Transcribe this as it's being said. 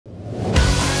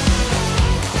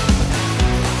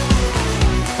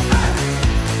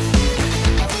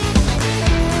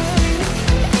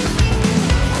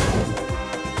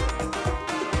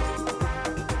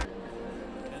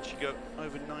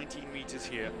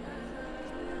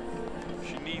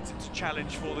She needs it to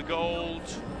challenge for the gold.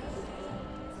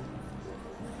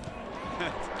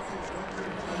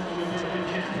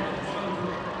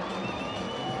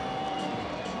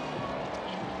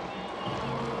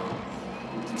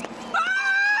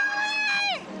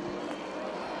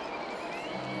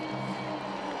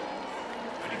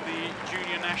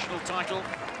 Junior national title.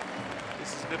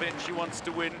 This is an event she wants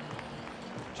to win.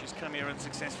 She's come here and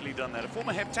successfully done that. A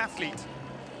former heptathlete.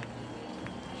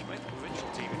 She made the provincial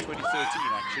team in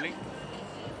 2013, actually.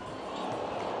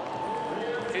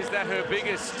 Is that her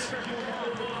biggest?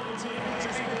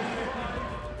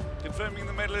 Confirming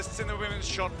the medalists in the women's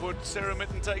shot put. Sarah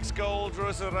Mitten takes gold,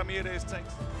 Rosa Ramirez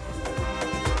takes...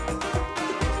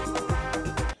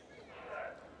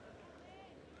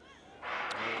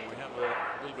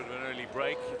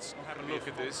 break. Let's have a look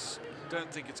at this. Don't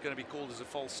think it's going to be called as a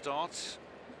false start.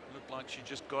 Looked like she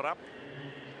just got up.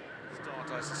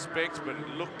 Start, I suspect, but it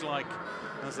looked like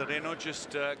Nazareno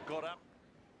just got up.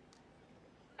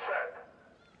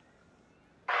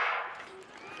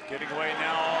 Getting away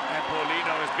now, and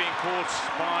Paulino is being caught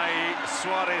by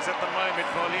Suarez at the moment.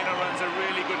 Paulino runs a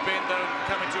really good bend, though,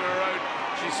 coming to her own.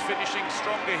 She's finishing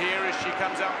stronger here as she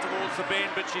comes out towards the bend,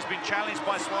 but she's been challenged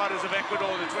by Suarez of Ecuador.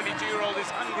 The 22-year-old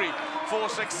is hungry for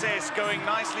success. Going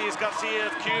nicely is Garcia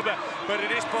of Cuba, but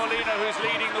it is Paulino who's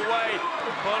leading the way.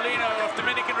 Paulino of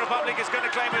Dominican Republic is going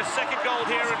to claim her second gold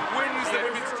here and wins the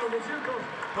women's team.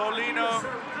 Paulino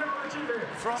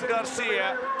from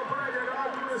Garcia,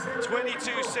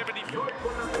 22.74.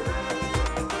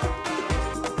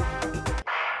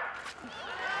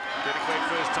 Getting away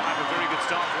first time, a very good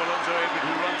start for Alonso Edward,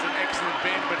 who runs an excellent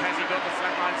bend, but has he got the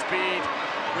flatline speed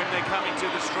when they're coming to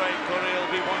the straight? Correa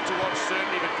will be one to watch,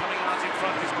 certainly, but coming out in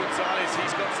front is Gonzalez.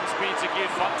 He's got some speed to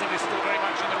give. Bunton is still very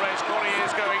much in the race. Correa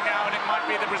is going now, and it might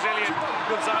be the Brazilian.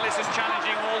 Gonzalez is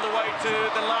challenging all the way to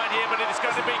the line here, but it is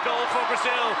going to be gold for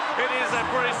Brazil. It is a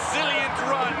Brazilian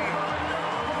run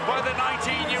by the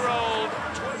 19-year-old,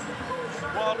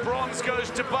 while bronze goes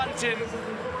to Bunton.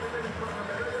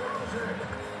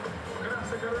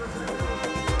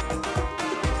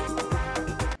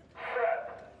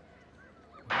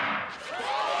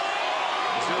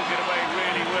 Brazil get away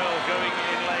really well going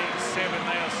in lane 7.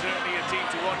 They are certainly a team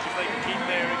to watch if they can keep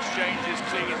their exchanges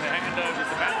clean. The handovers,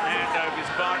 the baton handovers.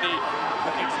 Bardi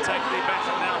looking to take the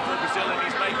baton now for Brazil, and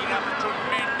he's making up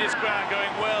tremendous ground,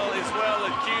 going well as well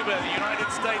at Cuba. The United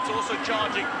States also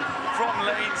charging from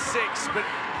lane 6, but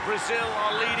Brazil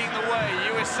are leading the way.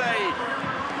 USA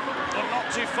are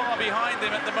not too far behind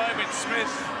them at the moment.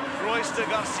 Smith, Royster,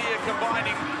 Garcia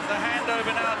combining the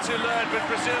handover now to Lerd, but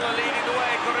Brazil are leading the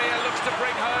way. Correa looks to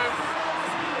bring home.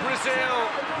 Brazil,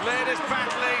 Lerd is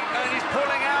battling and he's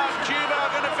pulling out. Cuba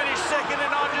are going to finish second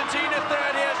and Argentina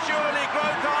third here. Surely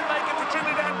Grove can't make it for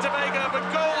Trinidad and Tobago, but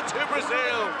gold to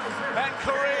Brazil. And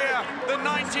Correa, the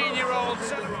 19-year-old,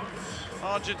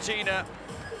 Argentina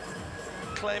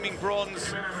claiming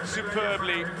bronze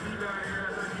superbly.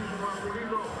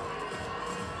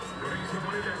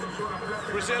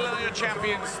 Brazil are your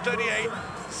champions,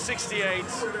 38-68.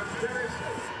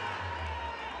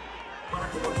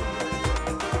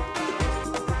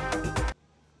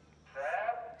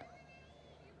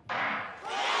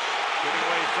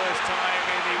 First time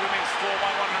in the women's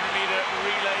 4x100-meter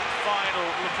relay final,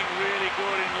 looking really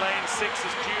good in lane 6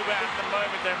 as Cuba at the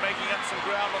moment. They're making up some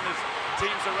ground on the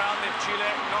teams around them. Chile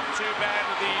not too bad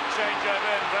with the changeover,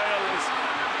 and Vale is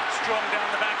strong down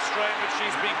the back straight, but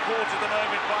she's been caught at the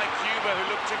moment by Cuba, who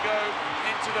look to go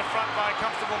into the front by a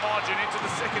comfortable margin into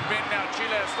the second bend now.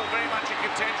 Chile is still very much in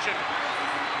contention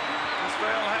as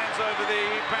Vale hands over the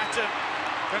baton.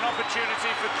 An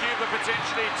opportunity for Cuba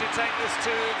potentially to take this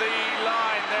to the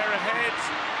line. They're ahead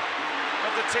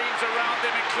of the teams around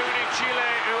them, including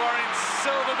Chile, who are in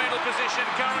silver medal position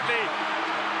currently.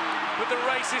 But the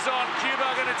race is on.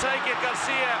 Cuba are going to take it.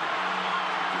 Garcia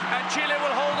and Chile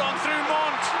will hold on through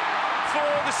Mont for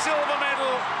the silver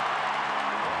medal.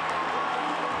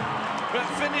 But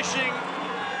finishing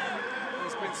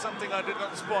has been something I did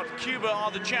not spot. Cuba are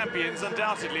the champions,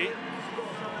 undoubtedly.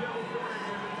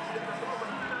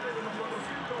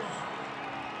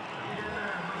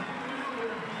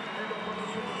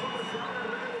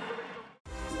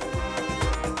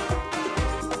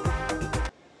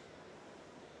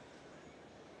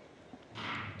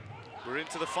 We're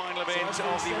into the final event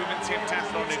of the women's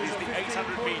heptathlon. It is the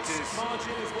 800 meters.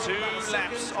 2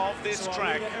 laps of this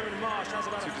track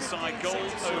to decide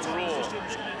gold overall.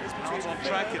 Out on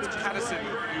track, it's Patterson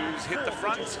who's hit the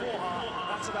front.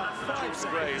 Jordan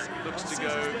Gray looks to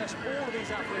go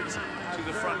to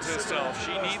the front herself.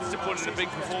 She needs to put in a big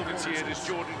performance here, this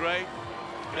Jordan Gray.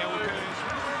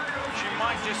 She might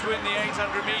might just win the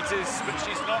 800 meters, but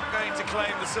she's not going to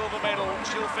claim the silver medal.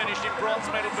 She'll finish in bronze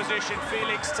medal position.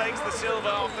 Felix takes the silver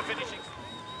after finishing.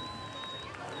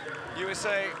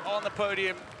 USA on the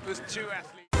podium with 2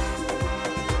 athletes.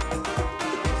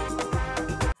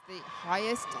 The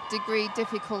highest degree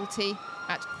difficulty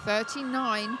at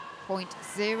 39.05.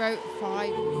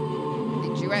 The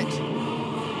duet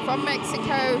from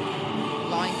Mexico,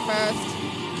 flying first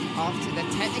after the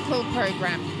technical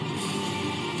program.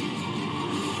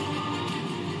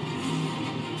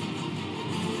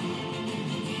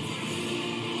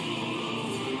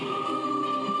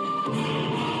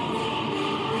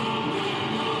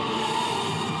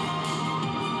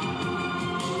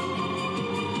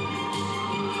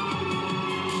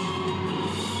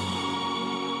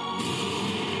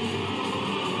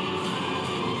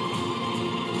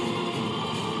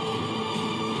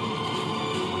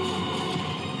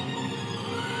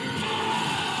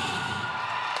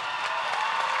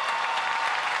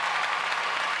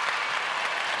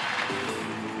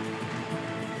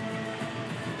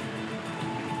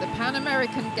 The Pan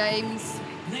American Games,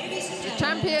 the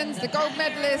champions, the gold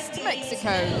medalists,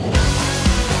 Mexico.